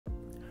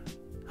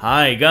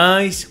Hi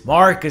guys,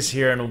 Marcus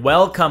here and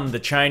welcome to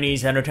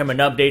Chinese Entertainment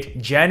Update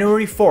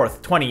January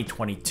 4th,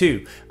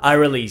 2022. I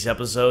release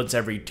episodes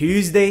every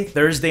Tuesday,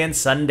 Thursday, and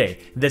Sunday.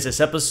 This is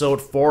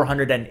episode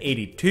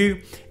 482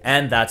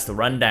 and that's the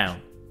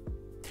rundown.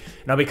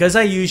 Now because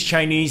I use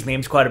Chinese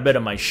names quite a bit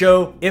on my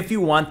show, if you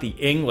want the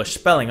English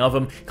spelling of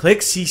them, click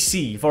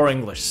CC for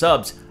English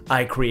subs.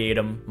 I create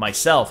them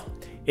myself.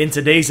 In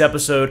today's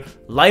episode,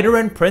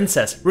 Mandarin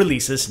Princess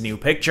releases new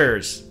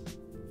pictures.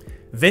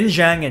 Vin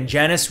Zhang and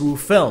Janice Wu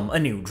film a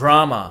new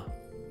drama.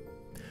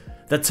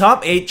 The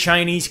top 8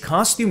 Chinese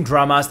costume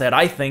dramas that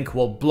I think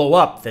will blow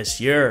up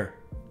this year.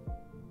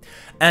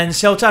 And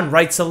Xiao Zhan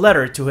writes a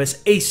letter to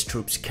his Ace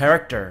Troops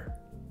character.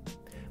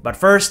 But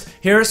first,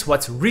 here's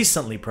what's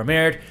recently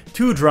premiered,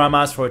 2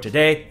 dramas for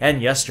today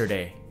and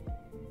yesterday.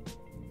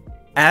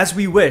 As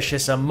We Wish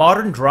is a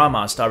modern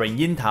drama starring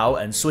Yin Tao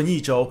and Sun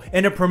Yizhou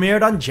and it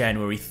premiered on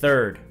January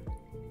 3rd.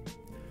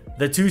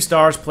 The 2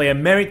 stars play a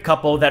married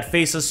couple that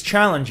faces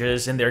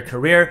challenges in their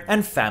career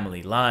and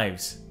family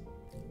lives.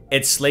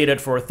 It's slated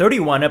for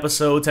 31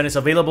 episodes and is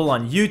available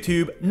on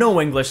YouTube,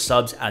 no English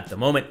subs at the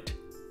moment.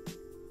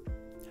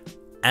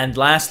 And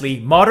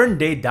lastly, Modern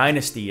Day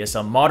Dynasty is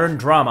a modern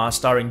drama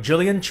starring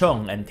Jillian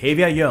Chung and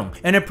Tavia Young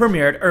and it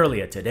premiered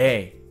earlier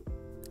today.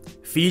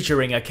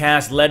 Featuring a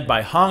cast led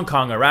by Hong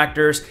Konger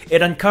actors,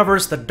 it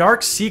uncovers the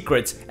dark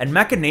secrets and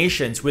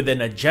machinations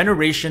within a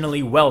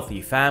generationally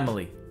wealthy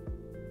family.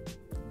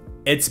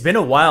 It's been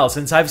a while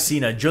since I've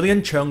seen a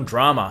Jillian Chung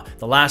drama.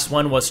 The last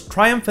one was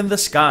Triumph in the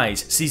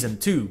Skies Season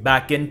 2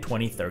 back in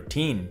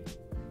 2013.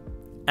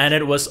 And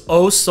it was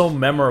oh so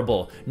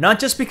memorable, not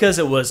just because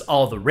it was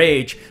all the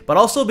rage, but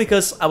also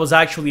because I was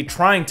actually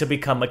trying to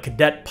become a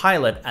cadet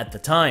pilot at the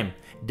time.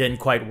 Didn't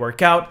quite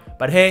work out,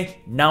 but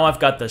hey, now I've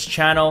got this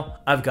channel,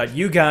 I've got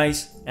you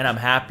guys, and I'm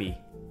happy.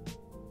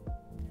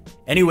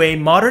 Anyway,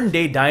 Modern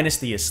Day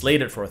Dynasty is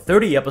slated for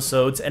 30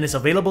 episodes and is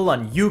available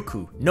on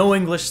Youku, no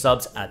English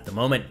subs at the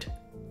moment.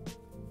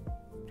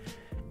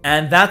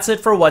 And that's it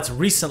for what's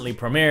recently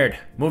premiered.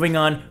 Moving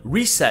on,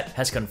 Reset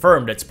has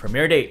confirmed its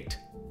premiere date.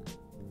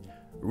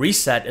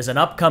 Reset is an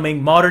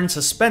upcoming modern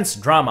suspense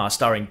drama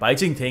starring Bai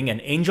Jingting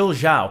and Angel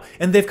Zhao,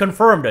 and they've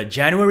confirmed a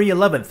January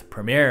 11th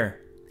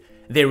premiere.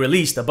 They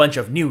released a bunch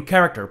of new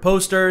character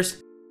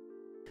posters,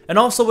 and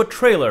also a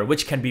trailer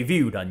which can be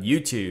viewed on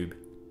YouTube.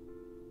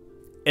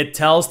 It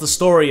tells the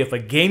story of a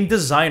game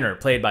designer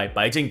played by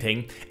Bai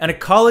Jingting and a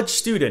college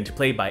student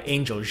played by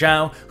Angel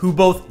Zhao who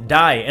both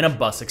die in a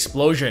bus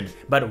explosion,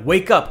 but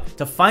wake up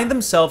to find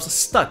themselves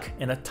stuck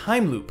in a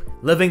time loop,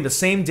 living the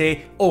same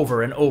day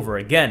over and over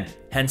again,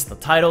 hence the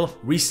title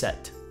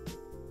Reset.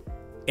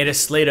 It is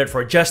slated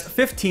for just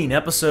 15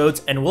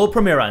 episodes and will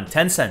premiere on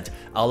Tencent.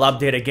 I'll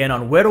update again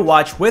on where to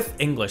watch with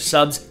English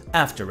subs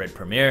after it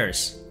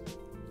premieres.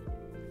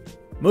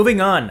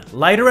 Moving on,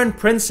 Mandarin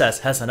Princess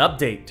has an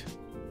update.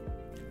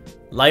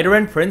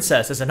 Mandarin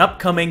Princess is an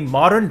upcoming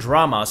modern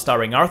drama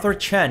starring Arthur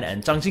Chen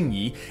and Zhang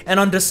Jingyi, and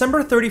on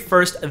December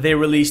 31st they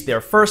released their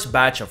first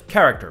batch of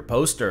character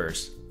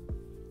posters.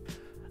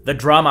 The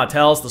drama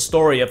tells the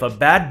story of a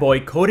bad boy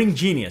coding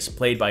genius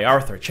played by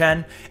Arthur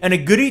Chen and a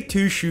goody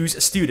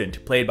two-shoes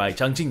student played by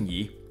Zhang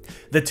Jingyi.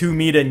 The 2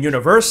 meet in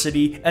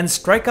university and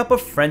strike up a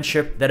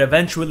friendship that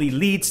eventually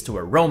leads to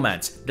a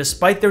romance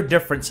despite their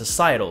different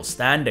societal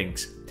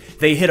standings.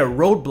 They hit a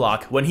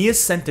roadblock when he is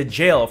sent to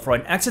jail for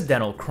an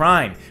accidental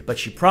crime, but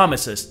she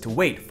promises to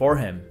wait for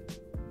him.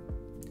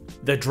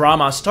 The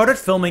drama started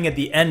filming at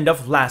the end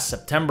of last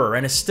September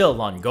and is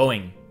still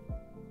ongoing.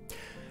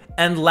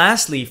 And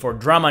lastly, for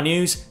drama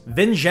news,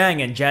 Vin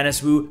Zhang and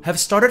Janice Wu have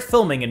started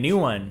filming a new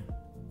one.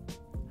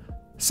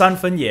 San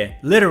Fen Ye,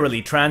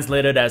 literally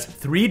translated as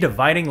 3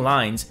 Dividing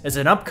Lines, is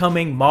an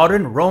upcoming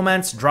modern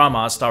romance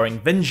drama starring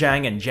Vin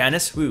Zhang and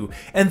Janice Wu,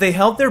 and they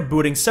held their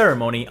booting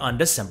ceremony on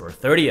December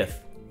 30th.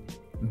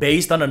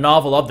 Based on a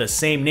novel of the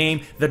same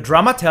name, the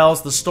drama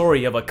tells the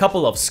story of a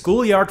couple of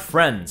schoolyard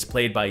friends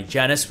played by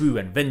Janice Wu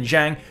and Vin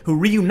Zhang who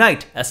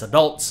reunite as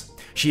adults.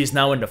 She is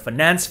now in the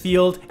finance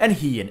field and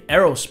he in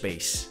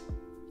aerospace.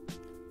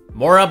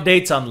 More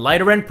updates on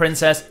Mandarin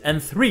Princess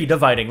and 3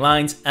 Dividing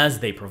Lines as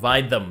they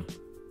provide them.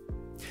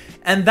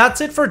 And that's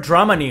it for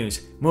drama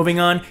news. Moving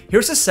on,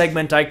 here's a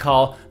segment I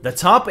call the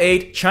top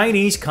 8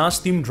 Chinese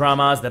costume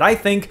dramas that I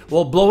think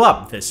will blow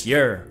up this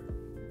year.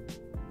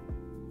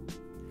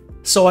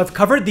 So I've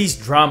covered these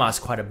dramas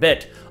quite a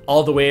bit,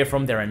 all the way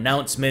from their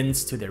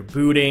announcements to their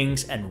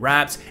bootings and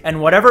wraps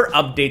and whatever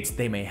updates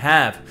they may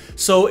have.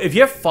 So if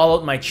you have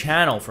followed my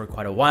channel for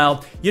quite a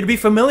while, you'd be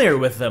familiar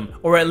with them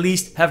or at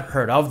least have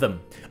heard of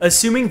them.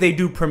 Assuming they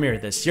do premiere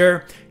this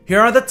year, here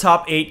are the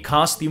top 8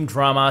 costume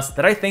dramas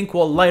that I think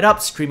will light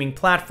up streaming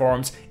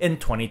platforms in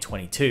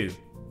 2022.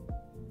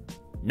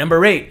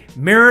 Number 8,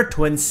 Mirror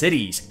Twin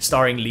Cities,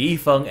 starring Li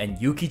Yifeng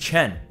and Yuki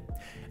Chen.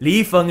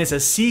 Li Yifeng is a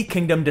Sea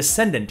Kingdom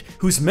descendant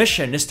whose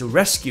mission is to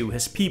rescue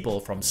his people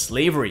from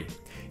slavery.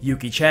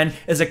 Yuki Chen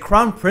is a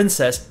crown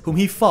princess whom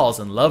he falls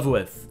in love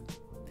with.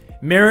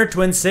 Mirror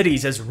Twin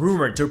Cities is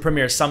rumored to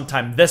premiere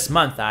sometime this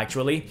month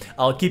actually.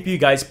 I'll keep you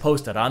guys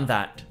posted on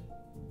that.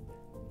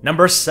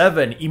 Number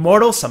 7.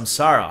 Immortal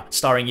Samsara,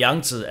 starring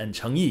Yang Zi and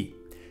Cheng Yi.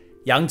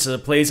 Yang Zi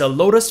plays a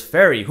lotus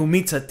fairy who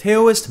meets a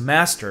Taoist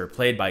master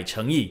played by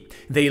Cheng Yi.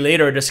 They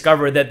later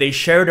discover that they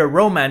shared a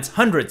romance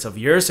hundreds of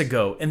years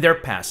ago in their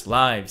past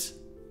lives.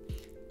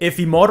 If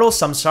Immortal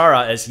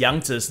Samsara is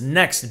Yang Zi's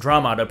next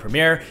drama to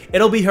premiere,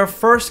 it'll be her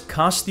first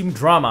costume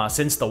drama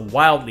since the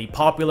wildly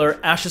popular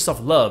Ashes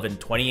of Love in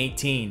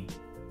 2018.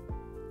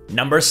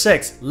 Number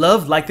 6.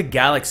 Love Like the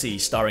Galaxy,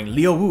 starring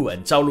Liu Wu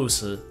and Zhao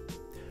Lusi.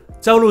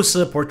 Zhao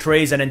Lusi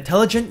portrays an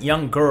intelligent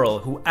young girl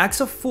who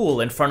acts a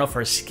fool in front of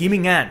her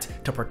scheming aunt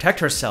to protect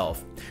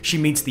herself. She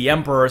meets the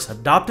Emperor's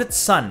adopted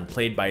son,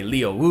 played by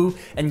Liu Wu,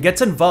 and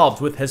gets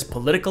involved with his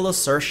political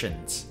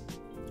assertions.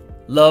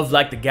 Love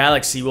Like the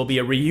Galaxy will be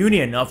a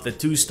reunion of the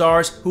two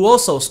stars who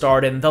also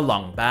starred in The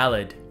Long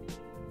Ballad.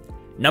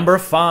 Number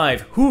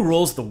 5. Who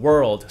Rules the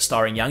World,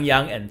 starring Yang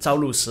Yang and Zhao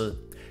Lusi.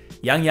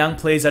 Yang Yang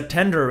plays a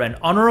tender and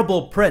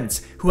honorable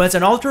prince who has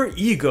an alter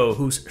ego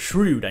who's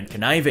shrewd and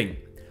conniving.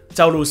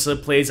 Zhao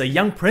Lusi plays a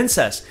young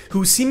princess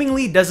who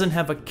seemingly doesn't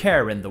have a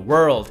care in the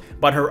world,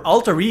 but her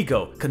alter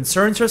ego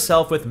concerns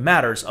herself with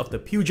matters of the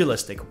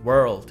pugilistic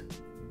world.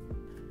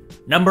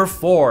 Number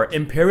 4.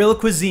 Imperial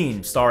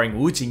Cuisine, starring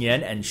Wu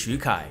Jingyan and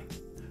Xu Kai.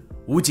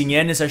 Wu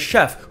Jingyan is a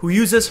chef who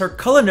uses her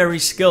culinary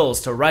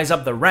skills to rise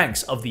up the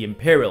ranks of the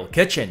imperial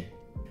kitchen.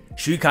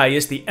 Xu Kai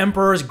is the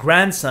emperor's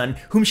grandson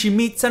whom she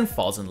meets and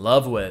falls in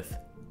love with.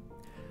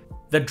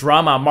 The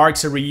drama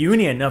marks a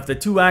reunion of the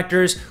two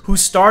actors who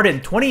starred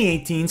in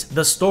 2018's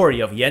The Story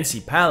of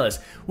Yanxi Palace,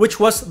 which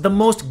was the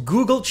most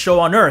Googled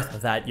show on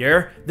earth that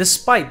year,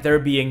 despite there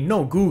being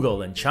no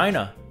Google in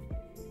China.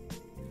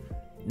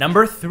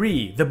 Number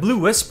 3. The Blue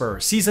Whisper,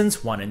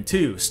 Seasons 1 and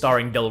 2,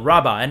 starring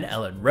Dilraba and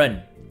Ellen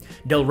Ren.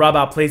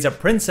 Dilraba plays a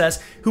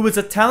princess who is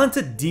a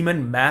talented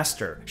demon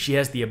master. She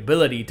has the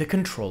ability to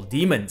control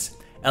demons.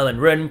 Ellen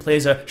Ren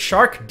plays a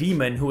shark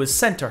demon who is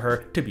sent to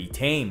her to be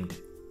tamed.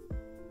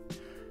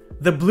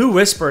 The Blue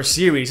Whisper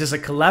series is a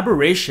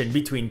collaboration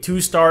between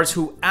two stars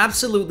who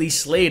absolutely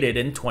slayed it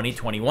in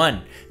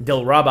 2021.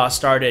 Dilraba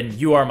starred in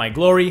You Are My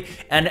Glory,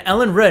 and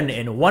Ellen Ren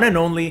in One and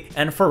Only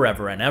and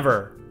Forever and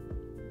Ever.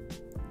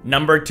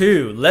 Number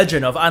 2.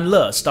 Legend of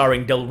Anle,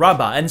 starring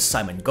Dilraba and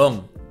Simon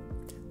Gong.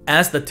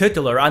 As the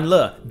titular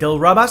Anle,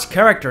 Dilraba's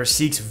character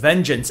seeks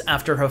vengeance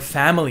after her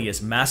family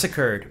is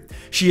massacred.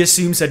 She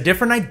assumes a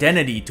different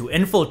identity to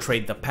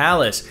infiltrate the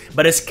palace,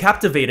 but is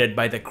captivated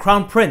by the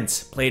Crown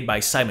Prince, played by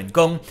Simon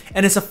Gong,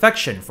 and his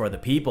affection for the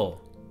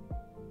people.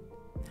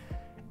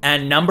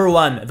 And number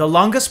 1, The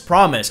Longest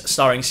Promise,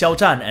 starring Xiao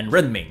Zhan and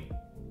Renming.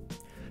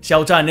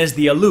 Xiao Zhan is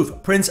the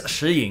aloof Prince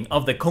Shiying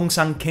of the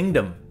Kongsang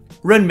Kingdom.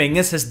 Renming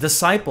is his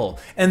disciple,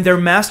 and their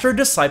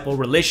master-disciple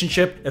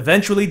relationship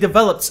eventually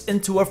develops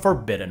into a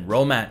forbidden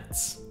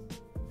romance.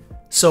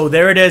 So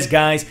there it is,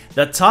 guys,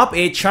 the top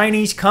 8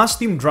 Chinese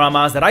costume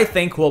dramas that I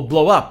think will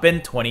blow up in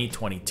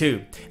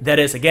 2022. That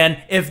is,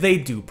 again, if they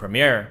do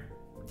premiere.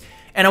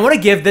 And I want to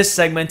give this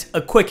segment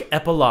a quick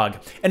epilogue,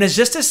 and it's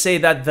just to say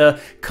that the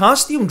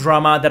costume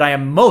drama that I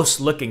am most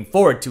looking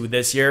forward to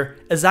this year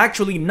is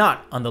actually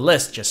not on the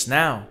list just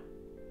now.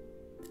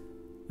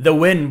 The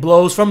Wind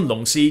Blows from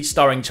Longxi,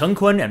 starring Chen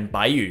Kun and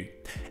Bai Yu.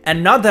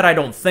 And not that I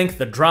don't think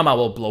the drama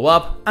will blow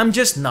up, I'm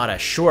just not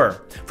as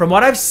sure. From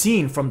what I've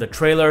seen from the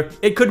trailer,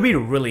 it could be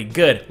really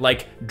good,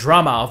 like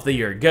Drama of the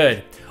Year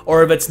good.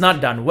 Or if it's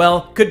not done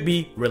well, could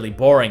be really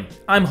boring.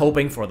 I'm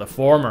hoping for the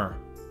former.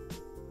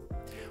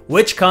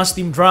 Which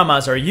costume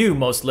dramas are you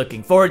most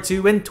looking forward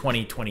to in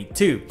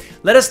 2022?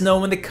 Let us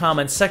know in the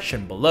comments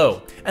section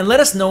below, and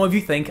let us know if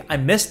you think I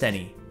missed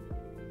any.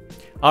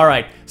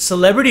 Alright,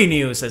 celebrity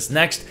news is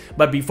next,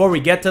 but before we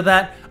get to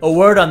that, a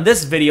word on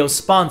this video's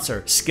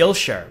sponsor,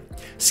 Skillshare.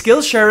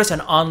 Skillshare is an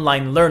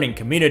online learning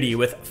community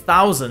with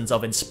thousands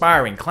of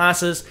inspiring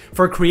classes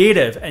for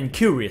creative and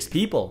curious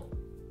people.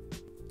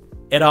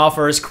 It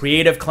offers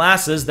creative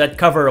classes that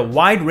cover a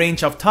wide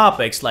range of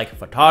topics like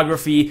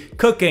photography,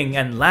 cooking,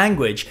 and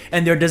language,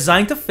 and they're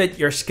designed to fit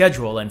your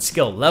schedule and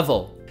skill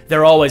level.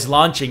 They're always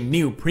launching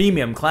new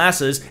premium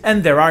classes,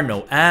 and there are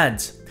no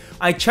ads.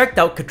 I checked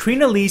out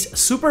Katrina Lee's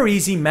Super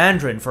Easy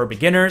Mandarin for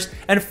Beginners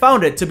and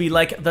found it to be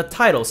like the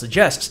title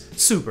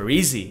suggests, super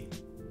easy.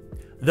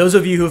 Those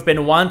of you who've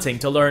been wanting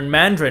to learn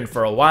Mandarin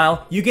for a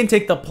while, you can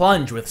take the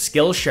plunge with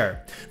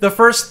Skillshare. The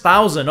first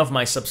 1,000 of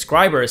my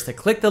subscribers to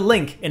click the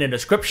link in the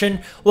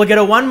description will get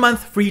a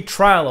 1-month free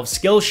trial of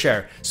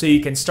Skillshare so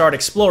you can start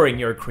exploring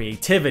your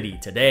creativity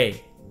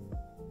today.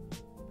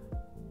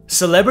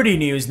 Celebrity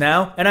news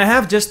now, and I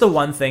have just the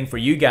one thing for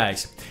you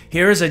guys.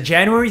 Here is a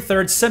January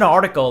 3rd Sina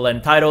article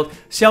entitled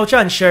Xiao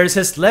Zhan shares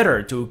his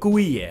letter to Gu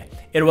Yiye.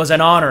 It was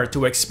an honor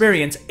to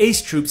experience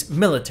Ace Troop's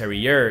military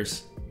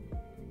years.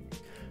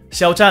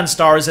 Xiao Zhan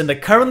stars in the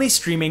currently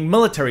streaming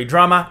military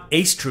drama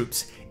Ace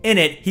Troops. In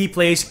it, he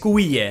plays Gu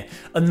Yiye,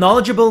 a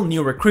knowledgeable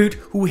new recruit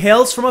who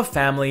hails from a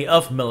family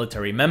of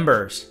military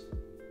members.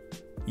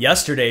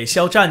 Yesterday,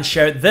 Xiao Zhan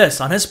shared this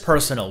on his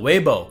personal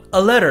Weibo,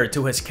 a letter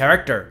to his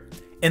character.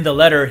 In the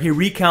letter, he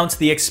recounts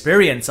the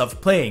experience of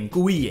playing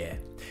Gu Yiye.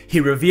 He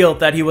revealed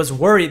that he was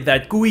worried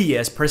that Gu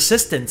Yiye's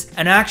persistence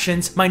and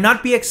actions might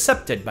not be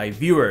accepted by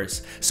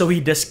viewers, so he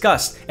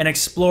discussed and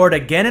explored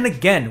again and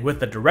again with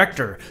the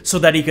director so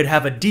that he could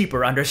have a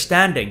deeper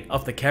understanding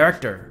of the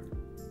character.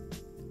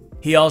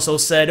 He also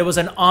said it was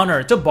an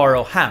honor to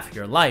borrow half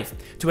your life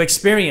to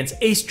experience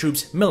Ace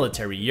Troop's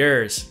military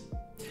years.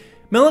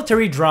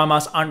 Military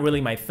dramas aren't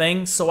really my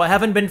thing, so I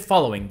haven't been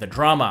following the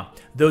drama.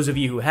 Those of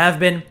you who have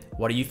been,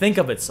 what do you think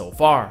of it so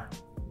far?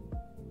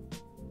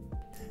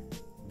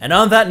 And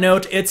on that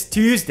note, it's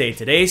Tuesday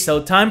today,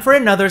 so time for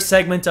another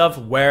segment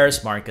of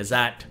Where's Marcus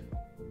At?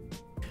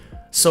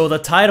 So the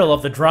title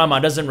of the drama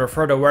doesn't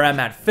refer to where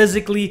I'm at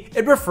physically,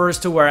 it refers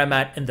to where I'm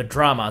at in the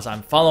dramas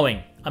I'm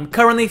following. I'm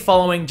currently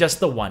following just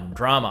the one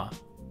drama.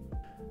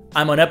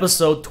 I'm on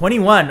episode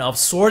 21 of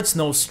Swords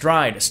No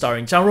Stride,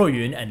 starring Zhang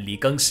Ruoyun and Li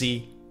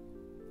Gengxi.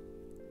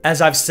 As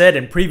I've said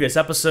in previous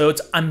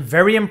episodes, I'm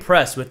very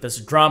impressed with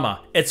this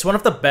drama. It's one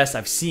of the best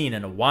I've seen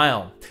in a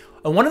while.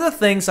 And one of the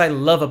things I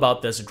love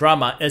about this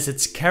drama is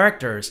its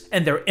characters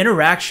and their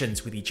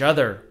interactions with each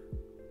other.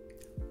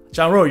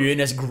 Zhang Ruoyun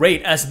is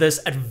great as this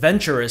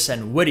adventurous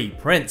and witty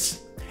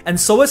prince. And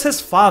so is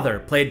his father,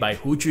 played by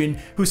Hu Jun,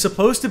 who's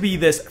supposed to be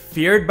this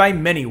feared by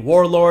many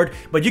warlord,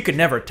 but you could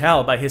never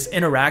tell by his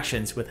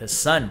interactions with his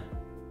son.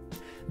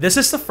 This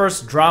is the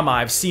first drama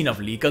I've seen of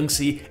Li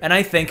Gengxi, and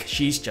I think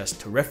she's just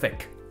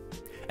terrific.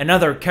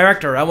 Another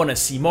character I want to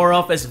see more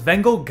of is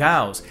Vengo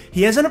Gao's.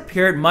 He hasn't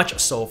appeared much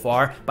so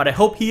far, but I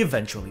hope he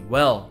eventually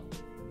will.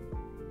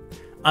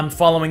 I'm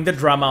following the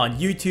drama on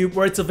YouTube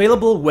where it's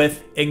available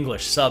with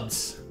English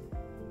subs.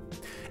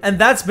 And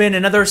that's been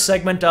another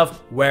segment of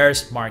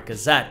Where's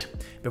Marcus At?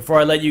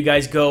 Before I let you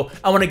guys go,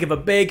 I want to give a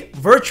big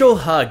virtual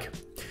hug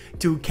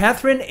to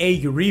Catherine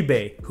A.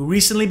 Uribe, who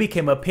recently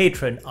became a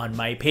patron on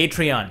my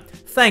Patreon.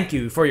 Thank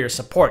you for your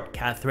support,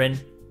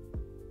 Catherine.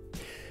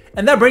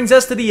 And that brings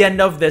us to the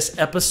end of this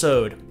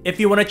episode. If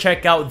you want to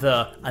check out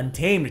the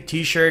Untamed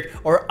t-shirt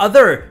or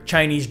other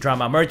Chinese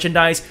drama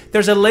merchandise,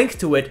 there's a link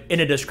to it in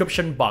the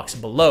description box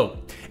below.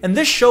 And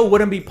this show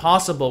wouldn't be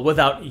possible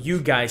without you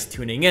guys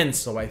tuning in,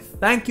 so I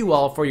thank you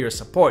all for your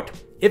support.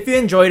 If you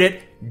enjoyed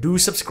it, do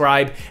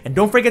subscribe and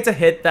don't forget to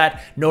hit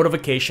that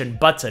notification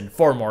button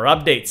for more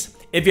updates.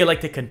 If you'd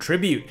like to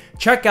contribute,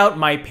 check out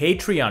my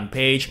Patreon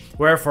page,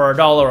 where for $1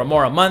 or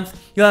more a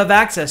month, you'll have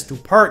access to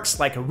perks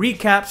like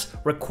recaps,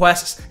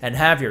 requests, and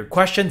have your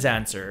questions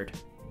answered.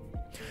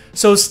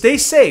 So stay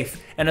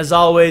safe, and as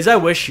always, I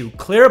wish you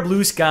clear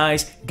blue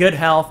skies, good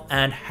health,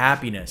 and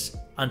happiness.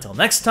 Until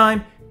next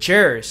time,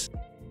 cheers!